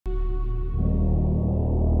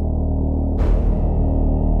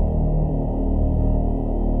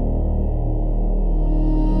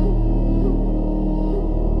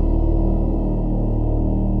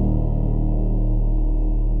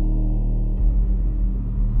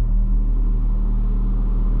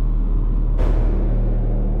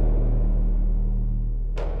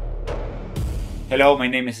Hello, my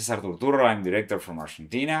name is Cesar Turturro. I'm director from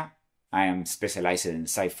Argentina. I am specialized in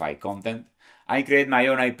sci-fi content. I create my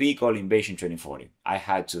own IP called Invasion 2040. I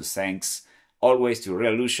had to thanks always to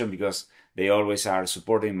Reallusion because they always are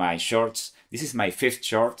supporting my shorts. This is my 5th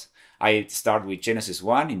short. I start with Genesis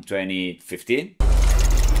 1 in 2015.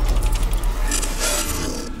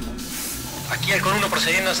 Aquí iClone 1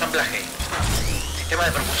 procediendo a ensamblaje. Sistema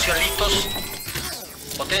de propulsión listos.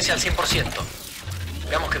 Potencia al 100%.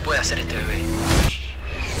 Veamos qué puede hacer este bebé.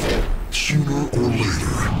 Sooner or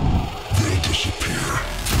later, they'll disappear.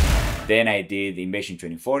 Then I did Invasion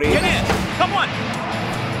 2040. Get in! Come on!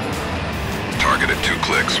 Targeted 2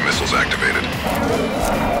 clicks, missiles activated.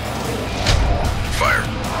 Fire.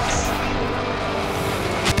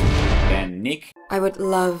 Then Nick. I would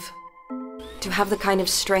love to have the kind of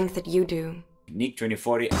strength that you do. Nick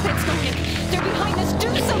 2040. Let's go, Nick! They're behind us! Do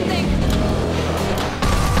something!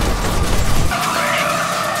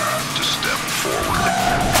 Just step forward.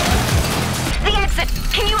 The exit!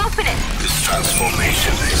 Can you open it? This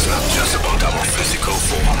transformation is not just about our physical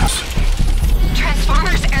forms.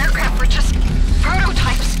 Transformers aircraft were just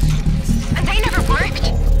prototypes. And they never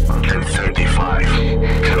worked. 1035.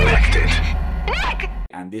 Connected. Nick!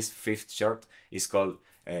 And this 5th short is called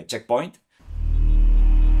Checkpoint.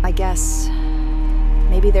 I guess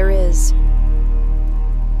maybe there is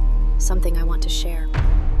something I want to share.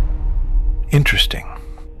 Interesting.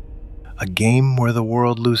 A game where the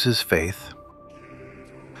world loses faith,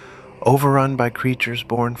 overrun by creatures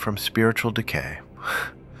born from spiritual decay,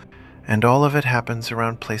 and all of it happens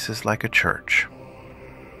around places like a church.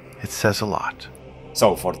 It says a lot.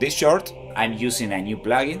 So for this short, I'm using a new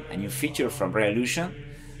plugin, a new feature from Reallusion,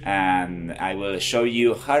 and I will show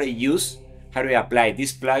you how to apply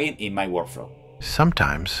this plugin in my workflow.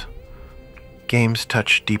 Sometimes, games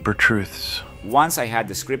touch deeper truths. Once I had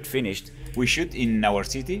the script finished, we shoot in our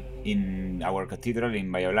city, in our cathedral in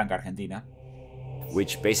Bahía Blanca, Argentina,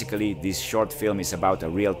 which basically this short film is about a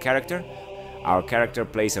real character. Our character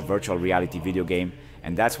plays a virtual reality video game,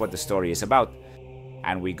 and that's what the story is about.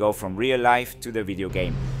 And we go from real life to the video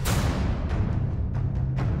game.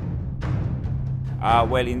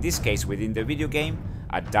 Well, in this case, within the video game,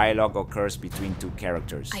 a dialogue occurs between 2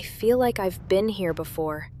 characters. I feel like I've been here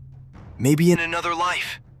before. Maybe in another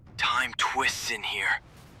life. Time twists in here.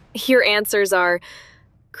 Your answers are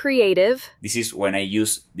creative. This is when I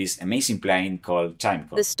use this amazing plugin called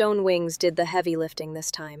Timecode. The Stone Wings did the heavy lifting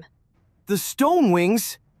this time. The Stone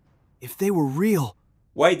Wings? If they were real.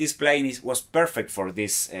 Why this plugin was perfect for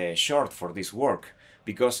this short, for this work?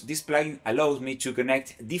 Because this plugin allows me to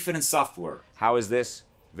connect different software. How is this?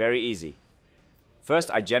 Very easy.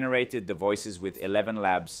 First, I generated the voices with 11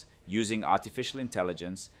 labs using artificial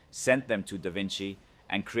intelligence, sent them to DaVinci,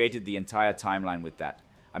 and created the entire timeline with that.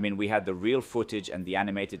 I mean, we had the real footage and the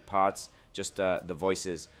animated parts, just the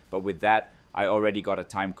voices. But with that, I already got a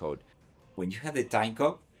timecode. When you have the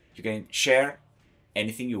timecode, you can share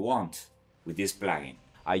anything you want with this plugin.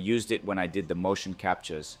 I used it when I did the motion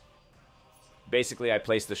captures. Basically, I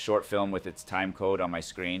placed the short film with its timecode on my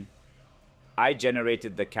screen. I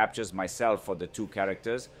generated the captures myself for the 2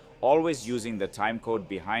 characters, always using the timecode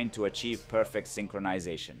behind to achieve perfect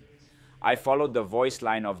synchronization. I followed the voice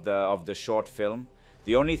line of the short film.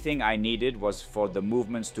 The only thing I needed was for the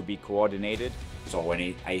movements to be coordinated. So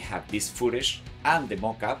when I have this footage and the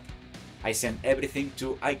mockup, I send everything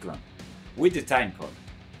to iClone with the timecode.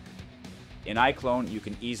 In iClone, you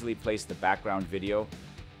can easily place the background video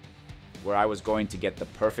where I was going to get the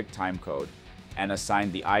perfect timecode and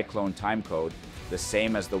assign the iClone timecode the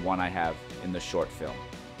same as the one I have in the short film.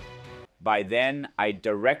 By then, I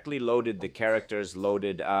directly loaded the characters,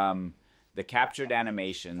 loaded the captured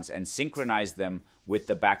animations, and synchronized them with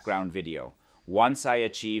the background video. Once I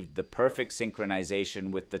achieved the perfect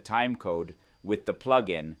synchronization with the timecode with the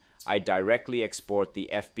plugin, I directly export the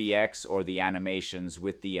FBX or the animations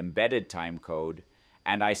with the embedded timecode,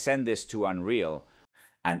 and I send this to Unreal,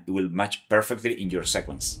 and it will match perfectly in your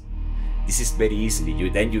sequence. This is very easy.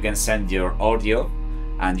 Then you can send your audio,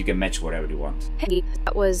 and you can match whatever you want. Hey,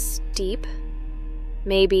 that was deep.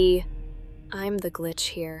 Maybe I'm the glitch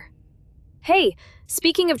here. Hey,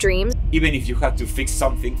 speaking of dreams... Even if you have to fix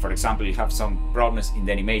something, for example, you have some problems in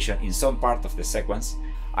the animation in some part of the sequence,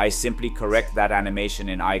 I simply correct that animation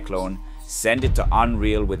in iClone, send it to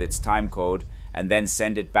Unreal with its timecode, and then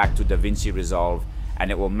send it back to DaVinci Resolve, and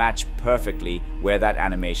it will match perfectly where that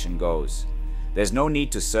animation goes. There's no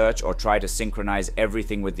need to search or try to synchronize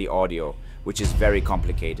everything with the audio, which is very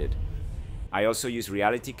complicated. I also use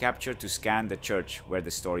RealityCapture to scan the church where the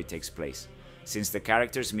story takes place. Since the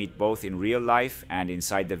characters meet both in real life and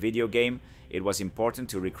inside the video game, it was important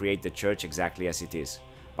to recreate the church exactly as it is.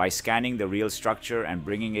 By scanning the real structure and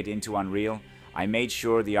bringing it into Unreal, I made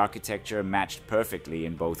sure the architecture matched perfectly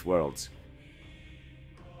in both worlds.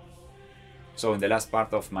 So in the last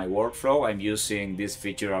part of my workflow, I'm using this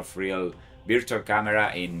feature of real virtual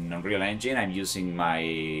camera in Unreal Engine. I'm using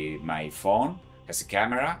my phone as a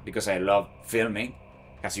camera because I love filming.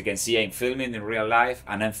 As you can see, I'm filming in real life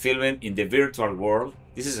and I'm filming in the virtual world.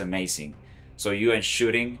 This is amazing. So you are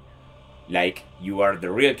shooting like you are the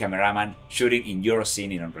real cameraman shooting in your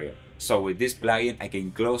scene in Unreal. So with this plugin, I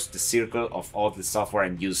can close the circle of all the software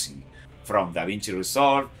I'm using. From DaVinci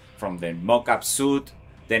Resolve, from the mockup suite,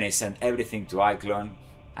 then I send everything to iClone,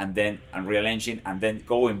 and then Unreal Engine, and then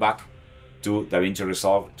going back to DaVinci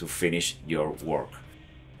Resolve to finish your work.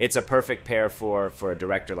 It's a perfect pair for a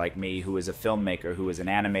director like me, who is a filmmaker, who is an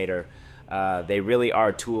animator. They really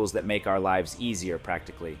are tools that make our lives easier,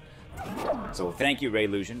 practically. So thank you,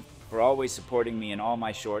 Reallusion, for always supporting me in all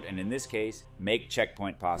my short, and in this case, make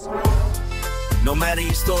Checkpoint possible. No matter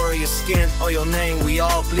your story, your skin, or your name, we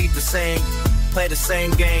all bleed the same, play the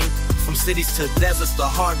same game. From cities to deserts, the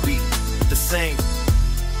heartbeat, the same.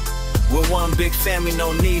 We're one big family,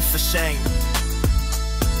 no need for shame.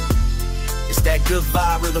 It's that good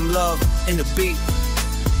vibe, rhythm, love, in the beat.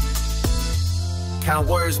 Count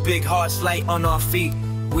words, big hearts, light on our feet.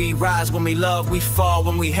 We rise when we love, we fall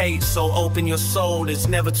when we hate. So open your soul, it's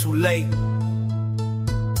never too late.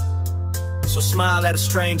 So smile at a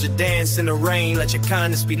stranger, dance in the rain. Let your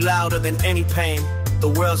kindness be louder than any pain. The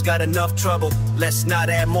world's got enough trouble, let's not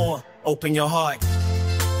add more. Open your heart,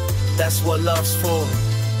 that's what love's for.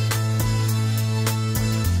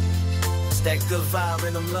 It's that good vibe,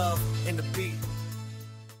 rhythm, love, in the beat.